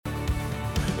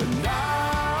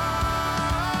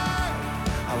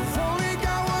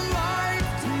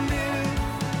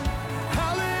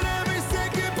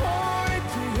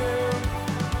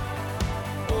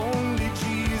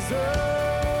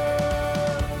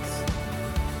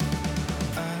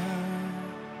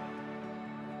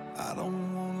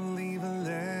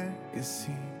You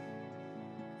see,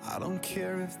 I don't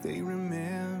care if they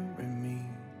remember me,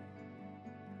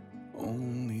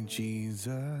 only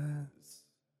Jesus.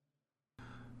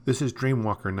 This is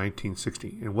Dreamwalker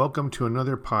 1960, and welcome to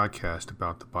another podcast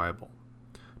about the Bible.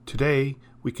 Today,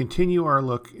 we continue our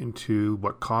look into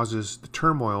what causes the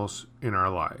turmoils in our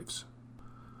lives.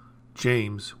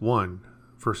 James 1,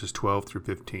 verses 12 through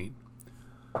 15.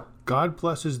 God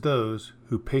blesses those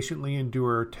who patiently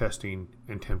endure testing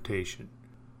and temptation.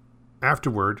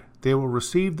 Afterward, they will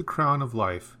receive the crown of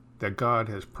life that God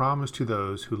has promised to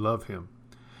those who love Him.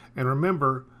 And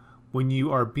remember, when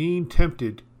you are being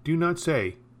tempted, do not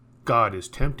say, God is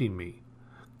tempting me.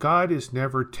 God is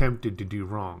never tempted to do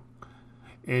wrong,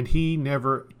 and He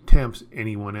never tempts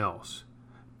anyone else.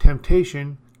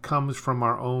 Temptation comes from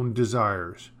our own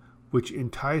desires, which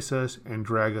entice us and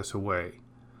drag us away.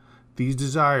 These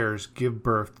desires give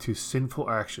birth to sinful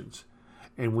actions,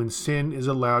 and when sin is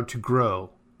allowed to grow,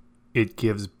 it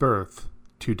gives birth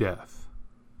to death.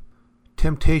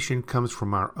 Temptation comes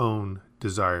from our own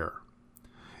desire.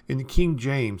 In the King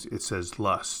James, it says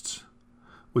lusts,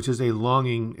 which is a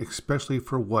longing especially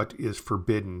for what is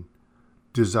forbidden,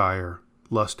 desire,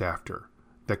 lust after,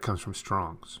 that comes from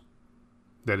Strong's.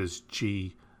 That is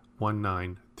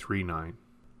G1939.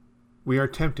 We are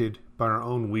tempted by our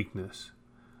own weakness,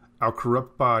 our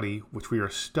corrupt body, which we are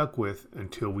stuck with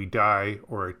until we die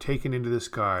or are taken into the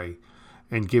sky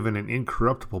and given an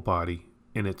incorruptible body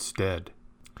in its stead.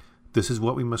 This is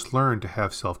what we must learn to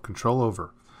have self-control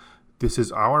over. This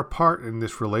is our part in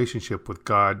this relationship with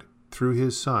God through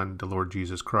His Son, the Lord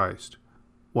Jesus Christ.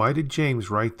 Why did James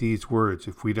write these words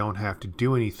if we don't have to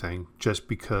do anything just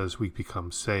because we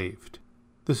become saved?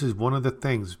 This is one of the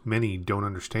things many don't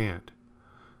understand.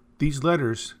 These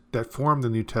letters that form the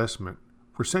New Testament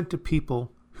were sent to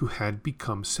people who had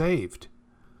become saved.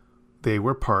 They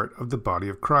were part of the body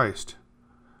of Christ.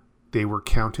 They were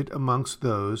counted amongst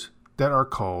those that are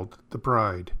called the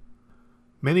bride.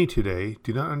 Many today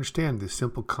do not understand this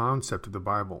simple concept of the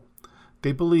Bible.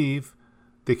 They believe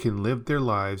they can live their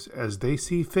lives as they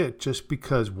see fit just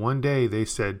because one day they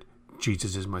said,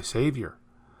 Jesus is my Savior.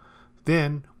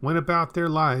 Then went about their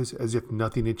lives as if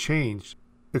nothing had changed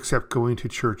except going to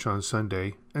church on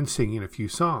Sunday and singing a few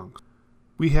songs.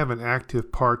 We have an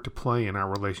active part to play in our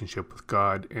relationship with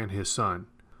God and His Son.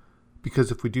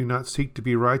 Because if we do not seek to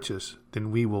be righteous,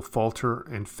 then we will falter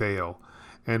and fail,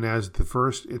 and as the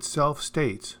verse itself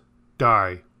states,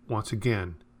 die once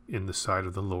again in the sight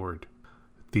of the Lord.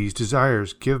 These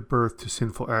desires give birth to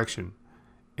sinful action,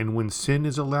 and when sin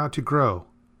is allowed to grow,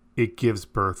 it gives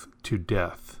birth to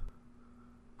death.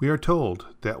 We are told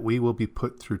that we will be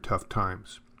put through tough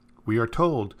times. We are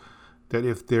told that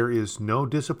if there is no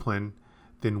discipline,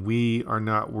 then we are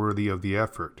not worthy of the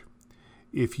effort.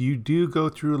 If you do go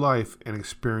through life and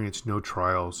experience no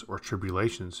trials or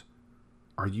tribulations,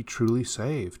 are you truly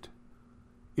saved?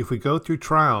 If we go through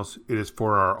trials, it is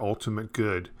for our ultimate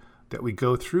good that we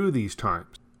go through these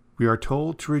times. We are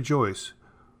told to rejoice,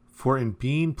 for in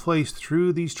being placed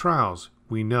through these trials,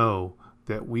 we know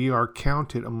that we are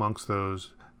counted amongst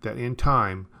those that in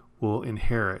time will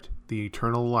inherit the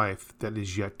eternal life that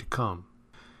is yet to come.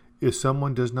 If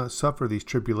someone does not suffer these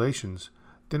tribulations,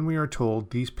 then we are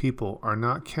told these people are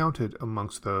not counted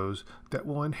amongst those that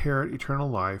will inherit eternal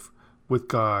life with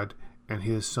God and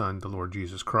His Son, the Lord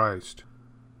Jesus Christ.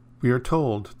 We are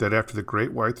told that after the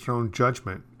great white throne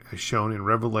judgment, as shown in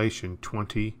Revelation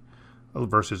 20,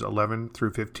 verses 11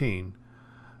 through 15,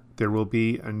 there will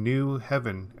be a new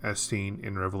heaven as seen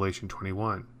in Revelation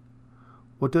 21.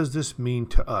 What does this mean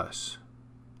to us?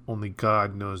 Only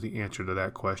God knows the answer to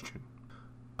that question.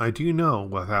 I do know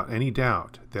without any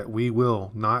doubt that we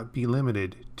will not be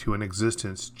limited to an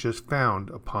existence just found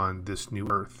upon this new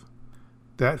earth.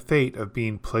 That fate of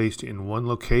being placed in one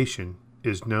location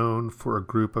is known for a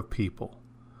group of people.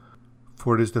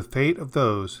 For it is the fate of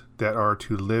those that are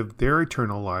to live their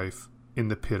eternal life in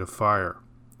the pit of fire.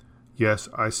 Yes,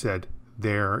 I said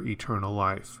their eternal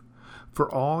life.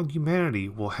 For all humanity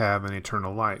will have an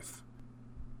eternal life.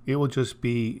 It will just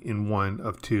be in one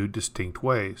of two distinct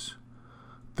ways.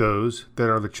 Those that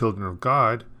are the children of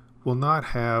God will not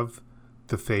have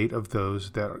the fate of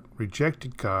those that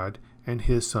rejected God and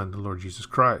His Son, the Lord Jesus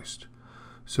Christ.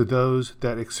 So those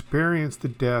that experience the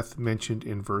death mentioned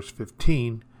in verse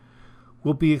 15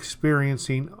 will be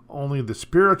experiencing only the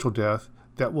spiritual death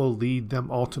that will lead them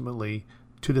ultimately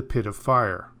to the pit of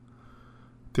fire.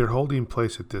 Their holding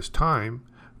place at this time,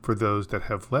 for those that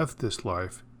have left this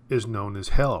life, is known as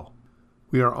hell.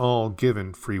 We are all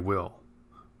given free will.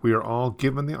 We are all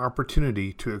given the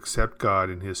opportunity to accept God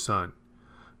and His Son.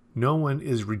 No one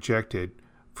is rejected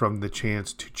from the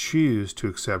chance to choose to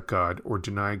accept God or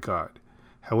deny God.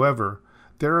 However,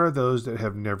 there are those that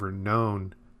have never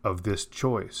known of this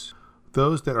choice.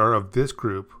 Those that are of this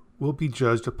group will be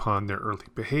judged upon their earthly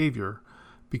behavior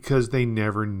because they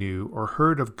never knew or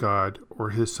heard of God or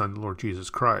His Son, Lord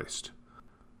Jesus Christ.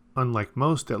 Unlike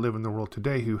most that live in the world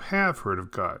today who have heard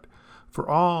of God, for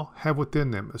all have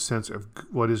within them a sense of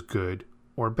what is good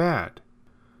or bad.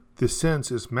 This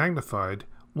sense is magnified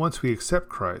once we accept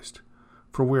Christ,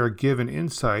 for we are given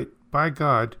insight by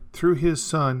God through His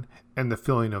Son and the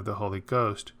filling of the Holy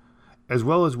Ghost, as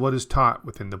well as what is taught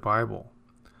within the Bible.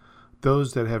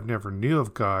 Those that have never knew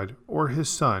of God or His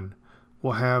Son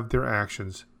will have their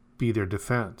actions be their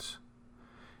defense.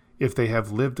 If they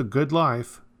have lived a good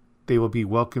life, they will be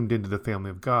welcomed into the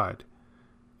family of God.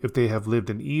 If they have lived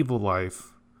an evil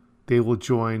life, they will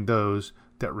join those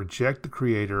that reject the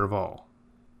Creator of all.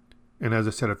 And as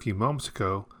I said a few moments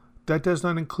ago, that does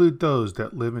not include those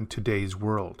that live in today's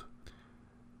world.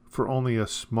 For only a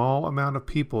small amount of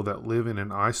people that live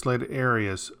in isolated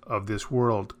areas of this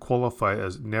world qualify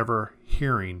as never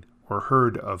hearing or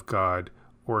heard of God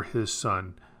or His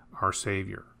Son, our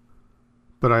Savior.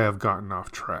 But I have gotten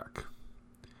off track.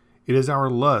 It is our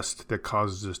lust that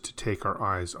causes us to take our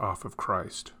eyes off of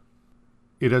Christ.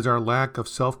 It is our lack of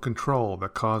self-control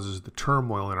that causes the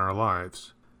turmoil in our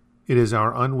lives. It is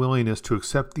our unwillingness to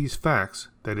accept these facts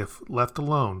that if left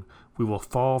alone, we will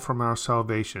fall from our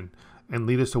salvation and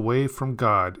lead us away from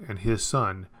God and His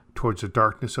Son towards the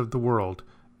darkness of the world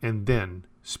and then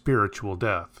spiritual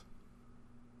death.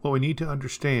 What we need to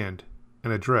understand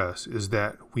and address is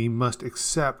that we must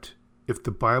accept if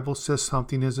the Bible says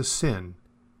something is a sin,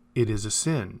 it is a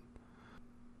sin.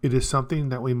 It is something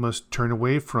that we must turn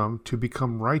away from to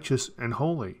become righteous and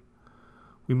holy.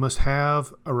 We must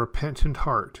have a repentant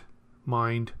heart,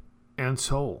 mind, and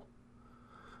soul.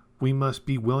 We must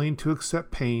be willing to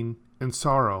accept pain and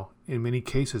sorrow in many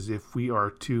cases if we are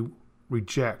to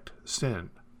reject sin.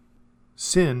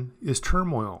 Sin is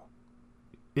turmoil.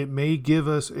 It may give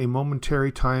us a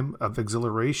momentary time of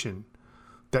exhilaration.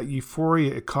 That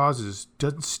euphoria it causes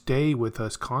doesn't stay with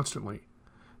us constantly.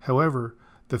 However,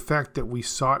 the fact that we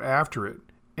sought after it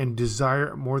and desire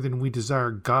it more than we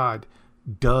desire God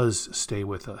does stay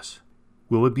with us.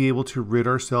 Will we be able to rid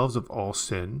ourselves of all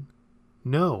sin?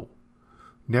 No.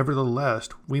 Nevertheless,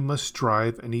 we must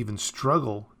strive and even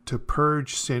struggle to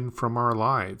purge sin from our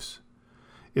lives.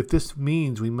 If this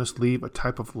means we must leave a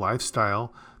type of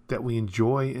lifestyle that we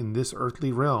enjoy in this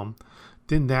earthly realm,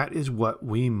 then that is what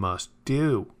we must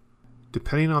do.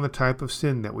 Depending on the type of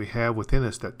sin that we have within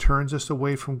us that turns us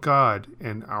away from God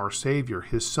and our Savior,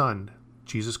 His Son,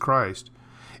 Jesus Christ,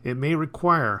 it may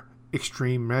require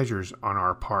extreme measures on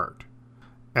our part.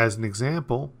 As an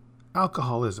example,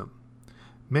 alcoholism.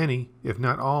 Many, if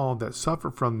not all, that suffer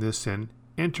from this sin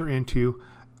enter into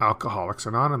Alcoholics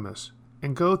Anonymous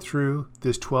and go through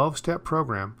this 12-step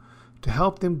program to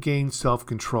help them gain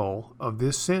self-control of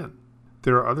this sin.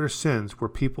 There are other sins where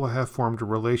people have formed a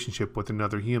relationship with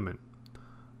another human.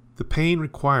 The pain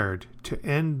required to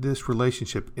end this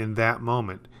relationship in that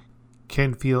moment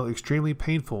can feel extremely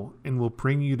painful and will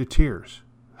bring you to tears.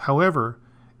 However,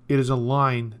 it is a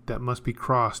line that must be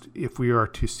crossed if we are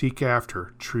to seek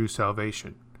after true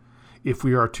salvation, if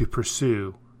we are to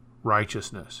pursue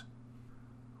righteousness.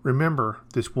 Remember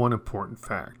this one important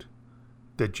fact,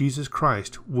 that Jesus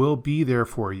Christ will be there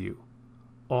for you.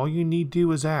 All you need to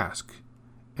do is ask,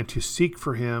 and to seek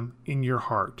for Him in your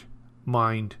heart,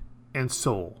 mind, and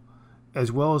soul,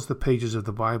 as well as the pages of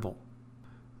the Bible.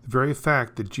 The very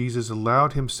fact that Jesus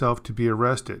allowed Himself to be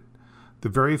arrested, the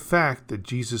very fact that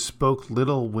Jesus spoke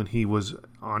little when He was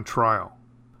on trial,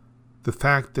 the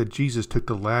fact that Jesus took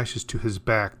the lashes to His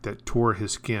back that tore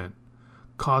His skin,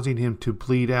 causing Him to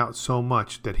bleed out so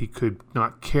much that He could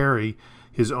not carry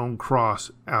His own cross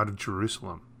out of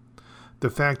Jerusalem, the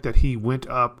fact that He went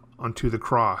up onto the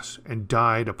cross and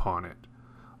died upon it.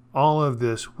 All of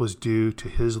this was due to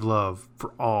His love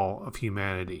for all of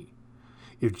humanity.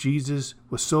 If Jesus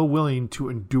was so willing to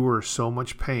endure so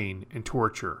much pain and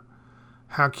torture,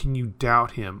 how can you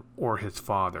doubt Him or His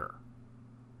Father?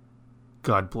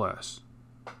 God bless.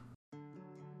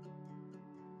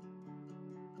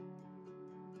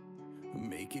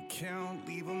 Make it count,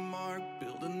 leave a mark,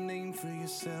 build a name for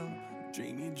yourself.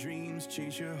 Dream your dreams,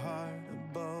 chase your heart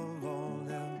above all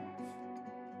else.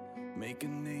 Make a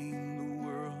name the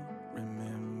world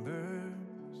remembers.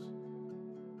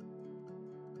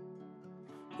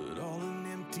 But all an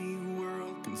empty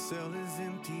world can sell is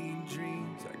empty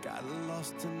dreams. I got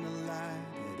lost in the light,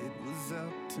 yet it was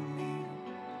up to me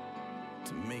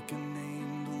to make a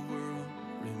name the world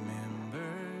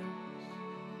remembers.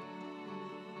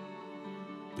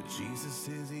 but Jesus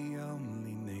is the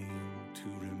only name to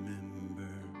remember.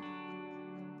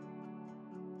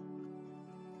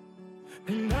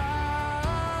 And I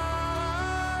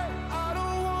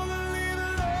don't wanna leave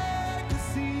a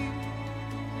legacy.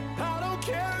 I don't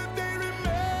care if they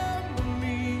remember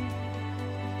me.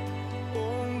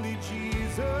 Only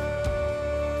Jesus.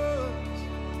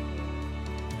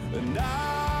 And I've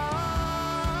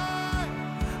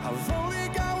only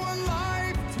got one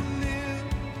life to live.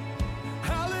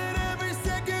 I'll let every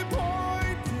second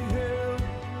point to Him.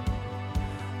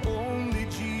 Only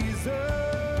Jesus.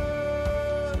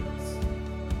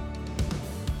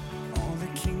 All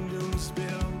the kingdoms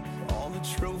built, all the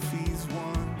trophies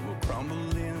won, will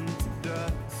crumble into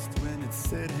dust when it's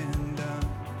said and done.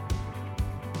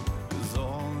 'Cause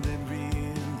all that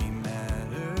really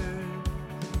mattered,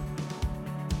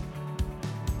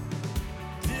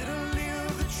 did I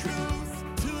live the truth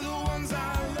to the ones I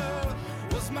love?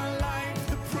 Was my life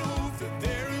the proof that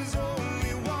there is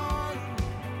only one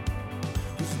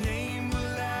whose name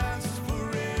will last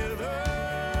forever?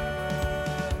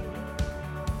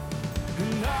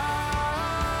 And I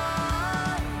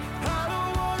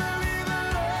don't wanna leave a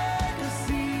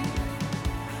legacy.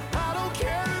 I don't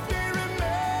care if they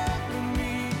remember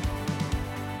me.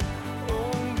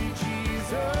 Only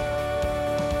Jesus.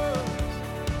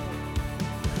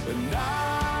 And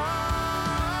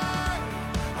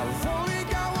I've only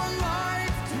got one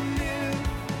life to live.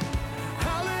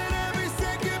 I'll let every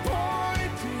second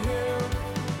point to Him.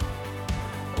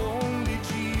 Only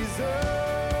Jesus.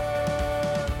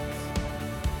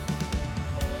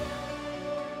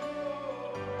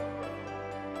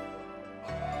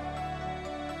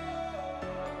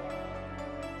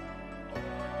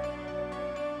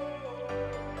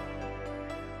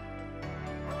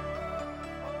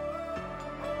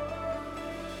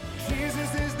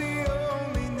 Jesus is the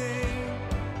only name.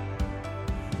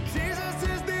 Jesus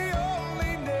is the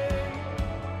only name.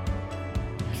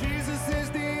 Jesus is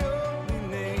the only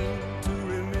name to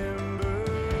remember.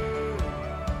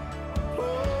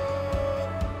 Oh,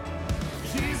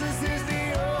 Jesus is the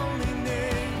only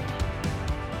name.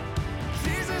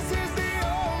 Jesus is the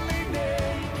only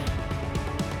name.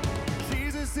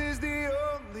 Jesus is the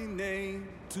only name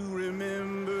to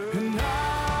remember. And I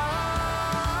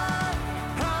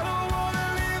don't wanna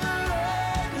leave a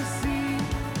legacy.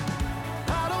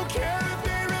 I don't care if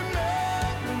they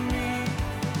remember me.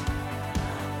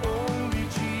 Only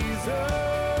Jesus.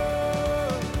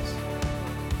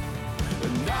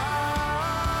 And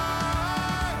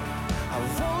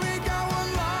I've only got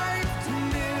one life to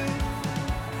live.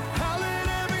 I'll let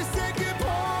every second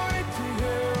point to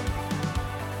Him.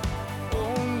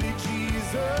 Only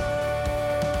Jesus.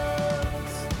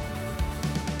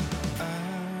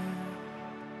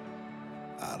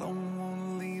 I don't wanna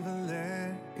leave a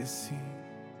legacy.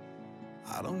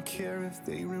 I don't care if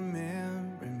they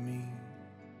remember me.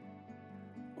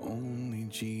 Only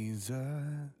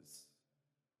Jesus.